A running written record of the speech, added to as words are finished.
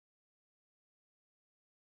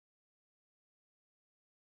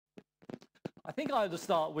I think I ought to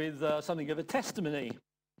start with something of a testimony.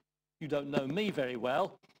 You don't know me very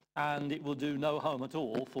well, and it will do no harm at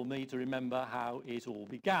all for me to remember how it all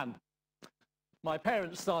began. My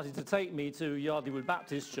parents started to take me to Worle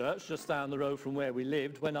Baptist Church, just down the road from where we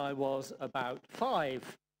lived, when I was about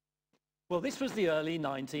 5. Well, this was the early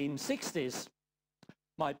 1960s.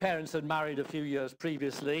 My parents had married a few years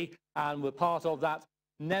previously and were part of that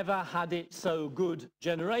never had it so good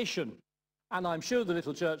generation. And I'm sure the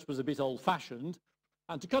little church was a bit old-fashioned,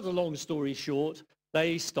 and to cut a long story short,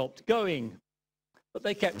 they stopped going. But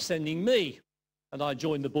they kept sending me, and I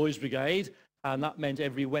joined the boys' brigade, and that meant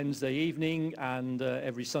every Wednesday evening and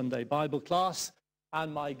every Sunday Bible class,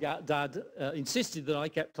 and my dad insisted that I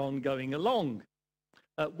kept on going along.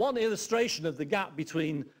 One illustration of the gap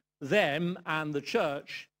between them and the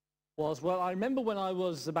church was, well, I remember when I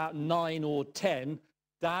was about 9 or 10,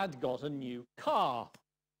 Dad got a new car.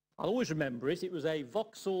 I'll always remember it. It was a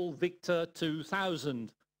Vauxhall Victor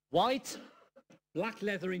 2000. White, black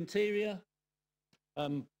leather interior,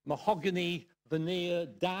 mahogany veneer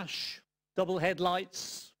dash, double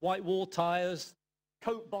headlights, white wall tyres,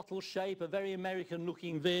 Coke bottle shape, a very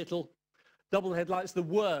American-looking vehicle, double headlights, the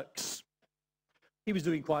works. He was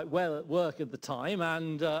doing quite well at work at the time,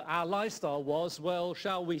 and our lifestyle was, well,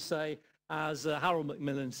 shall we say, as Harold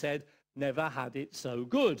Macmillan said, never had it so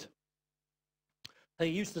good. He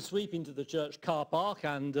used to sweep into the church car park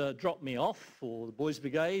and drop me off for the boys'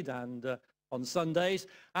 brigade and on Sundays,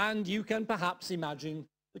 and you can perhaps imagine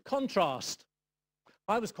the contrast.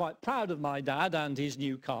 I was quite proud of my dad and his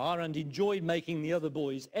new car and enjoyed making the other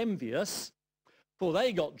boys envious, for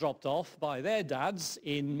they got dropped off by their dads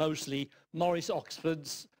in mostly Morris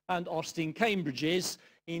Oxfords and Austin Cambridges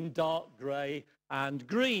in dark grey and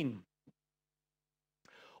green.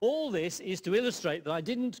 All this is to illustrate that I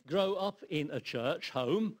didn't grow up in a church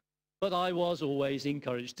home, but I was always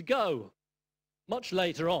encouraged to go. Much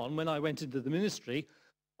later on, when I went into the ministry,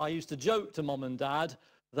 I used to joke to Mum and Dad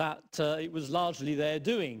that it was largely their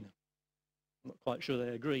doing. I'm not quite sure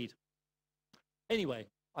they agreed. Anyway,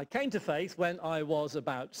 I came to faith when I was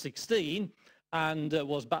about 16 and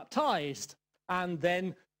was baptized, and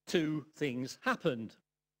then two things happened.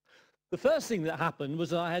 The first thing that happened was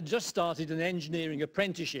that I had just started an engineering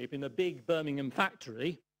apprenticeship in a big Birmingham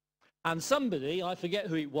factory, and somebody, I forget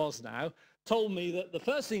who it was now, told me that the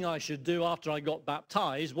first thing I should do after I got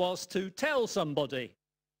baptized was to tell somebody.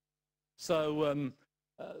 So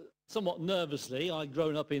somewhat nervously, I'd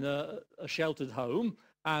grown up in a sheltered home,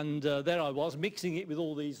 and there I was mixing it with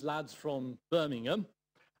all these lads from Birmingham,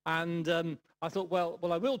 and I thought, well,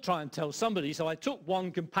 I will try and tell somebody. So I took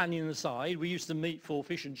one companion aside. We used to meet for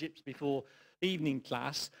fish and chips before evening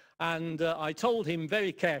class, and I told him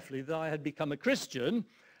very carefully that I had become a Christian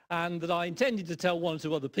and that I intended to tell one or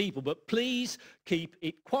two other people, but please keep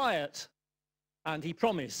it quiet. And he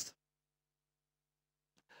promised.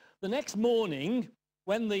 The next morning,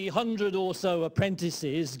 when the 100 or so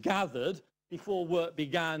apprentices gathered before work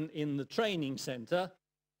began in the training centre,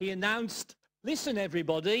 he announced, "Listen,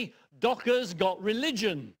 everybody, Docker's got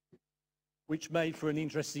religion," which made for an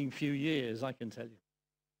interesting few years, I can tell you.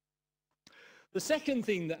 The second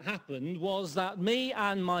thing that happened was that me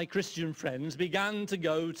and my Christian friends began to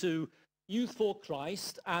go to Youth for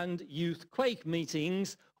Christ and Youth Quake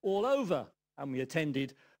meetings all over, and we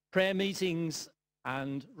attended prayer meetings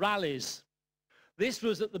and rallies. This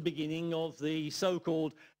was at the beginning of the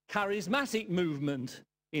so-called charismatic movement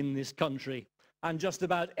in this country, and just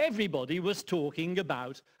about everybody was talking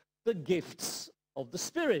about the gifts of the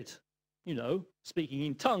Spirit, you know, speaking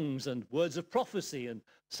in tongues and words of prophecy and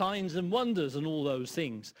signs and wonders and all those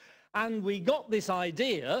things. And we got this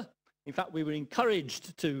idea, in fact, we were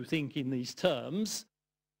encouraged to think in these terms,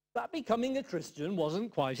 that becoming a Christian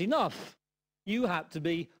wasn't quite enough. You had to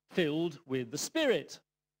be filled with the Spirit.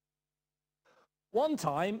 One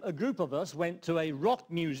time, a group of us went to a rock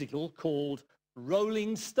musical called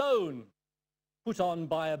Rolling Stone, put on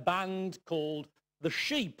by a band called The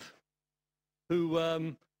Sheep, who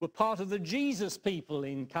were part of the Jesus people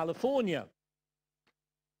in California.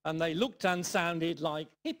 And they looked and sounded like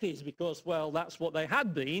hippies because, well, that's what they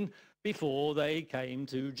had been before they came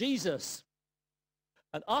to Jesus.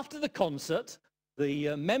 And after the concert,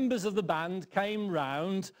 the members of the band came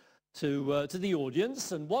round to the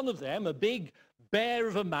audience, and one of them, a big bear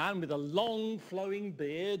of a man with a long flowing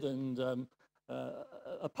beard and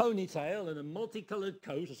a ponytail and a multicolored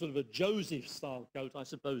coat, a sort of a Joseph-style coat, I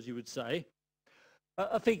suppose you would say,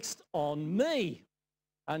 affixed on me.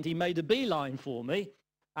 And he made a beeline for me,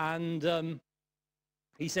 and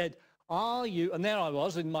he said, "Are you," and there I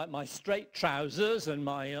was in my straight trousers and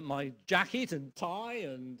my jacket and tie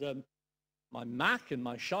and my Mac and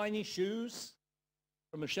my shiny shoes,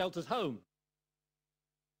 from a sheltered home.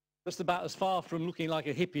 Just about as far from looking like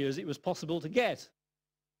a hippie as it was possible to get.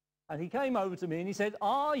 And he came over to me and he said,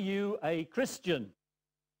 "Are you a Christian?"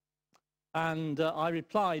 And I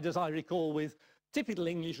replied, as I recall, with typical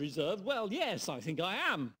English reserve, "Well, yes, I think I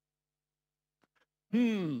am."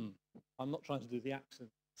 I'm not trying to do the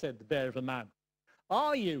accent, said the bear of a man.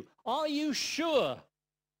 Are you sure?"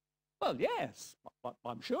 "Well, yes,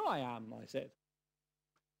 I'm sure I am," I said,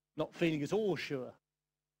 not feeling at all sure.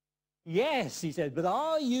 "Yes," he said, "but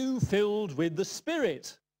are you filled with the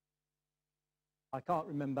Spirit?" I can't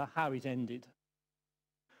remember how it ended,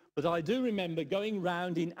 but I do remember going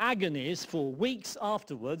round in agonies for weeks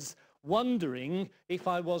afterwards, wondering if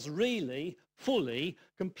I was really, fully,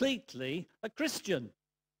 completely a Christian.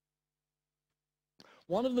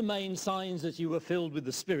 One of the main signs that you were filled with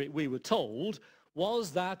the Spirit, we were told,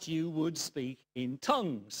 was that you would speak in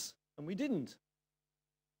tongues, and we didn't.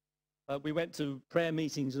 We went to prayer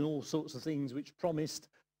meetings and all sorts of things which promised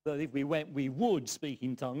that if we went, we would speak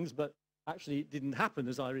in tongues, but actually it didn't happen,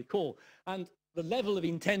 as I recall. And the level of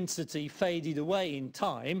intensity faded away in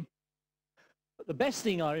time. But the best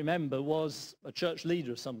thing I remember was a church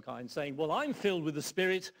leader of some kind saying, "Well, I'm filled with the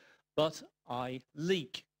Spirit, but I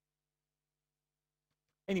leak."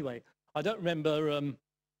 Anyway, I don't remember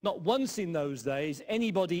not once in those days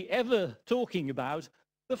anybody ever talking about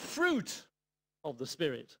the fruit of the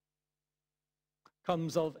Spirit.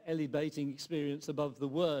 Comes of elevating experience above the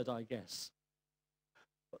word, I guess.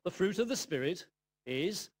 But the fruit of the Spirit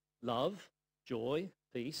is love, joy,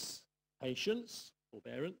 peace, patience,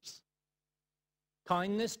 forbearance,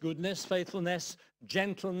 kindness, goodness, faithfulness,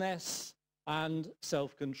 gentleness, and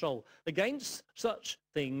self-control. Against such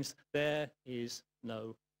things there is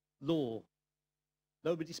no law.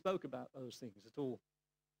 Nobody spoke about those things at all.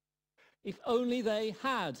 If only they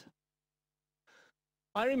had.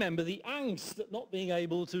 I remember the angst at not being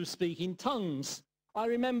able to speak in tongues. I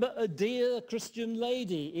remember a dear Christian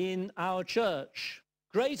lady in our church,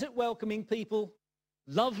 great at welcoming people,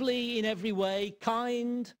 lovely in every way,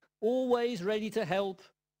 kind, always ready to help,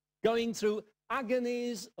 going through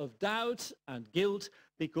agonies of doubt and guilt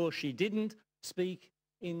because she didn't speak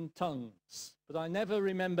in tongues. But I never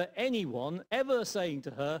remember anyone ever saying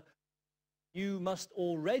to her, "You must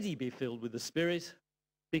already be filled with the Spirit,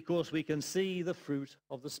 because we can see the fruit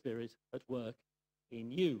of the Spirit at work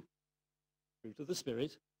in you." Fruit of the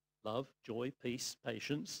Spirit: love, joy, peace,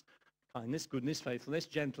 patience, kindness, goodness, faithfulness,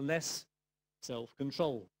 gentleness,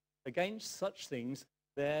 self-control. Against such things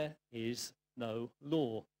there is no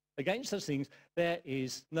law. Against such things there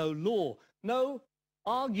is no law. No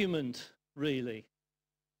argument, really.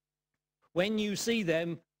 When you see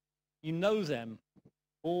them, you know them,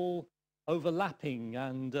 all overlapping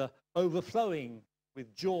and overflowing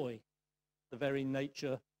with joy, the very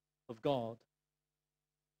nature of God.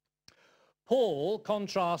 Paul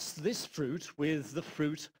contrasts this fruit with the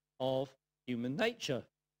fruit of human nature: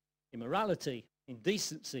 immorality,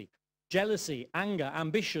 indecency, jealousy, anger,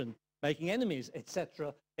 ambition, making enemies,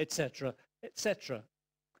 etc., etc., etc.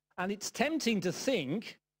 And it's tempting to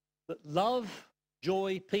think that love,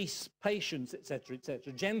 joy, peace, patience, etc.,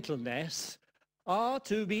 etc., gentleness are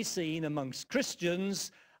to be seen amongst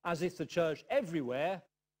Christians as if the church everywhere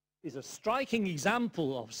is a striking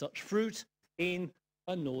example of such fruit in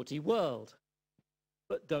a naughty world.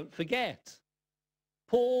 But don't forget,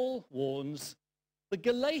 Paul warns the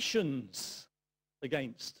Galatians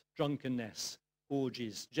against drunkenness,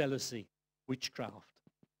 orgies, jealousy, witchcraft.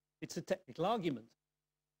 It's a technical argument.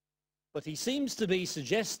 But he seems to be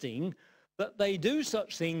suggesting that they do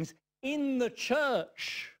such things in the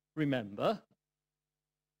church, remember,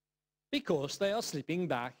 because they are slipping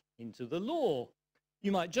back into the law.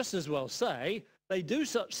 You might just as well say they do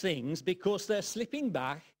such things because they're slipping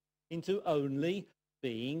back into only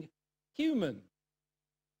being human.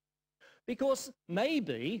 Because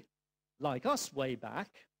maybe, like us way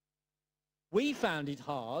back, we found it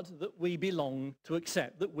hard that we belonged to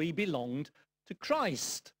accept that we belonged to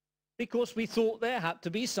Christ, because we thought there had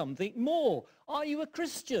to be something more. Are you a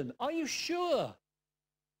Christian? Are you sure?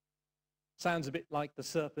 Sounds a bit like the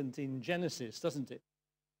serpent in Genesis, doesn't it?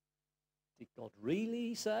 Did God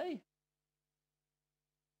really say?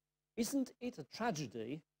 Isn't it a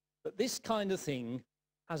tragedy that this kind of thing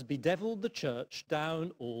has bedeviled the church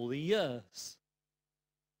down all the years?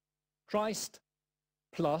 Christ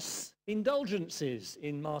plus indulgences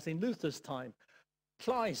in Martin Luther's time.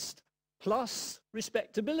 Christ plus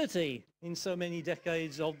respectability in so many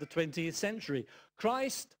decades of the 20th century.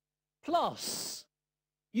 Christ plus,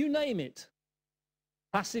 you name it.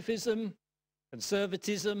 Pacifism,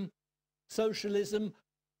 conservatism, socialism,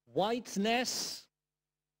 whiteness,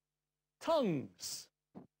 tongues.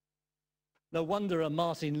 No wonder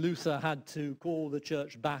Martin Luther had to call the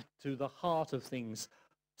church back to the heart of things.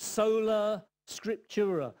 Sola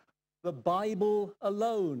scriptura, the Bible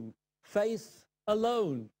alone, faith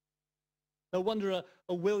alone. No wonder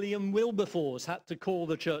a William Wilberforce had to call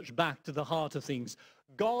the church back to the heart of things.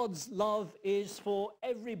 God's love is for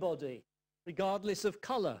everybody, regardless of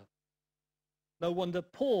colour. No wonder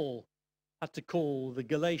Paul had to call the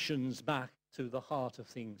Galatians back to the heart of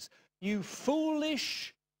things. You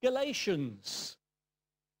foolish Galatians,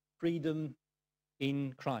 freedom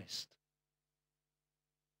in Christ.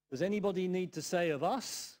 Does anybody need to say of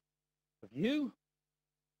us, of you,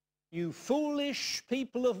 you foolish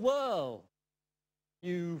people of Worle,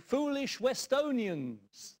 you foolish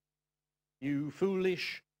Westonians, you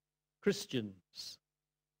foolish Christians,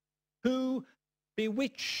 who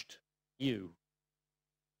bewitched you?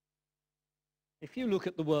 If you look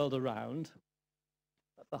at the world around,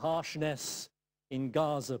 at the harshness in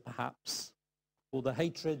Gaza perhaps, or the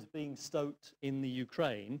hatred being stoked in the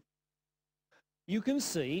Ukraine, you can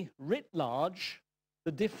see, writ large,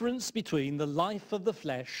 the difference between the life of the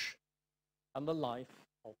flesh and the life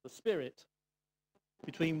of the spirit,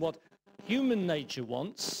 between what human nature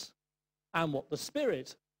wants and what the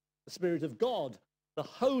Spirit of God, the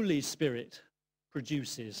Holy Spirit,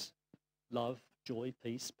 produces. Love, joy,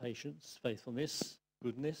 peace, patience, faithfulness,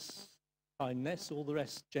 goodness, kindness, all the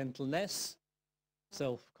rest, gentleness,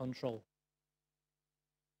 self-control.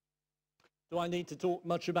 Do I need to talk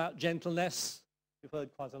much about gentleness? We've heard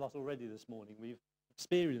quite a lot already this morning. We've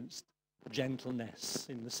experienced gentleness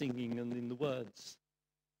in the singing and in the words.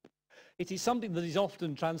 It is something that is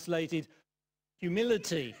often translated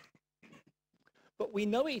humility, but we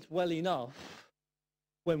know it well enough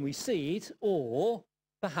when we see it, or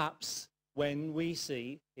perhaps when we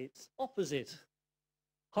see its opposite,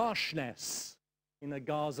 harshness in a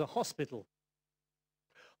Gaza hospital,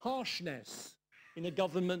 harshness in a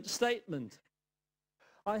government statement.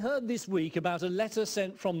 I heard this week about a letter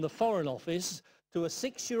sent from the Foreign Office to a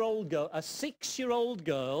 6-year-old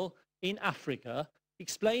girl in Africa,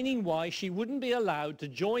 explaining why she wouldn't be allowed to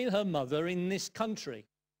join her mother in this country.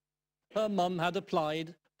 Her mum had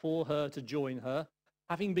applied for her to join her,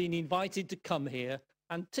 having been invited to come here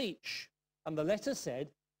and teach. And the letter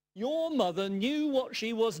said, your mother knew what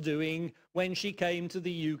she was doing when she came to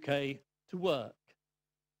the UK to work.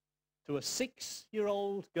 To a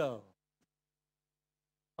 6-year-old girl.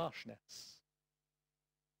 Harshness.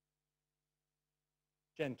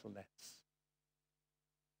 Gentleness.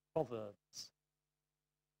 Proverbs.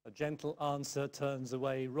 A gentle answer turns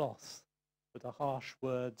away wrath, but a harsh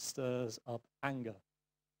word stirs up anger.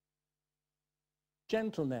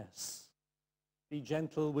 Gentleness. Be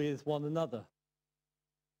gentle with one another.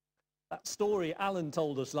 That story Alan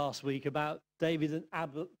told us last week about David and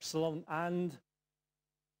Absalom and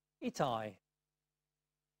Ittai.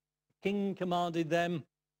 The king commanded them,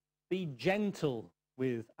 be gentle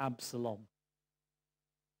with Absalom.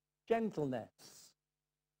 Gentleness.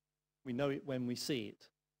 We know it when we see it.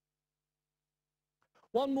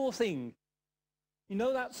 One more thing. You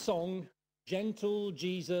know that song, Gentle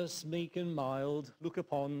Jesus, meek and mild, look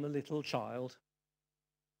upon the little child?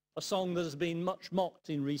 A song that has been much mocked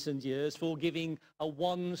in recent years for giving a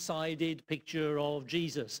one-sided picture of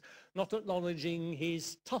Jesus, not acknowledging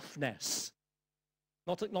his toughness,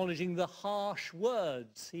 not acknowledging the harsh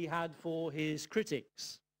words he had for his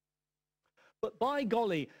critics. But by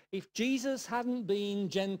golly, if Jesus hadn't been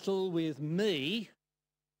gentle with me,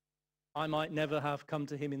 I might never have come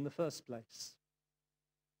to him in the first place.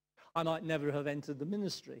 I might never have entered the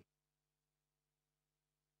ministry.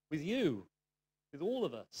 With you, with all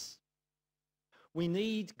of us. We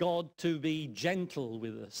need God to be gentle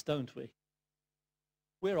with us, don't we?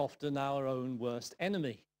 We're often our own worst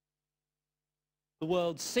enemy. The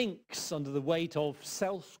world sinks under the weight of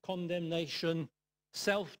self-condemnation,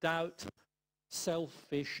 self-doubt,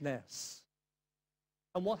 selfishness.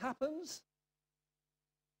 And what happens?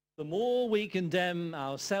 The more we condemn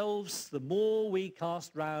ourselves, the more we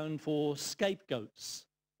cast round for scapegoats.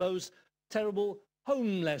 Those terrible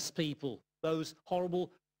homeless people, those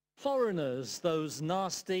horrible foreigners, those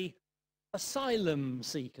nasty asylum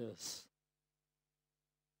seekers.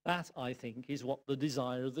 That, I think, is what the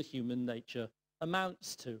desire of the human nature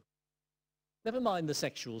amounts to. Never mind the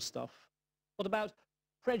sexual stuff. What about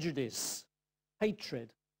prejudice,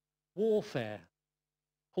 hatred, warfare?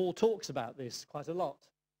 Paul talks about this quite a lot.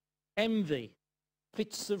 Envy,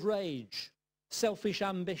 fits of rage, selfish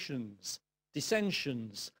ambitions,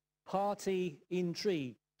 dissensions, party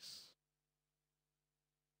intrigues.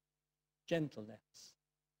 Gentleness.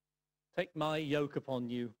 Take my yoke upon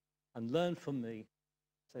you and learn from me,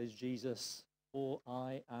 says Jesus, for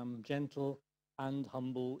I am gentle and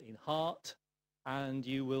humble in heart, and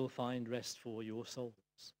you will find rest for your souls.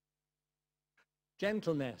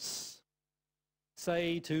 Gentleness.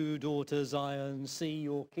 Say to daughter Zion, see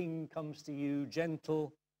your king comes to you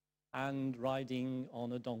gentle and riding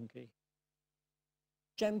on a donkey.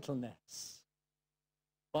 Gentleness.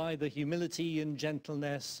 By the humility and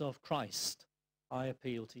gentleness of Christ, I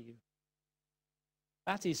appeal to you.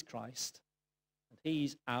 That is Christ, and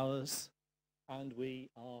he's ours, and we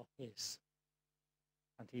are his.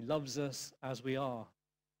 And he loves us as we are.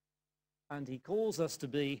 And he calls us to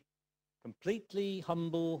be completely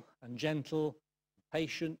humble and gentle,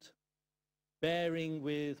 patient, bearing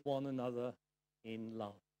with one another in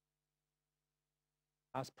love.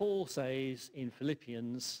 As Paul says in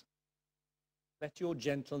Philippians, let your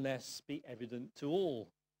gentleness be evident to all.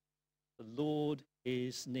 The Lord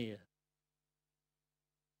is near.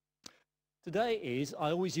 Today is,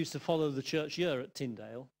 I always used to follow the church year at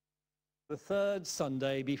Tyndale, the third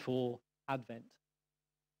Sunday before Advent.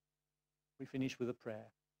 We finish with a prayer.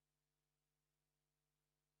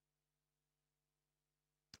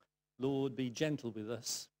 Lord, be gentle with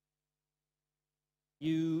us.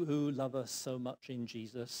 You who love us so much in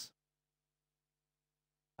Jesus.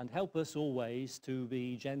 And help us always to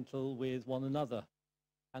be gentle with one another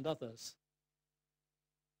and others.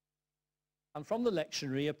 And from the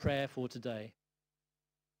lectionary, a prayer for today.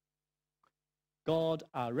 God,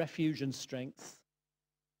 our refuge and strength,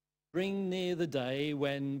 bring near the day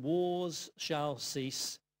when wars shall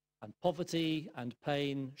cease and poverty and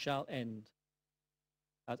pain shall end,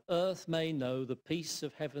 that earth may know the peace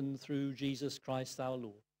of heaven through Jesus Christ our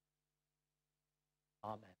Lord.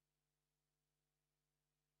 Amen.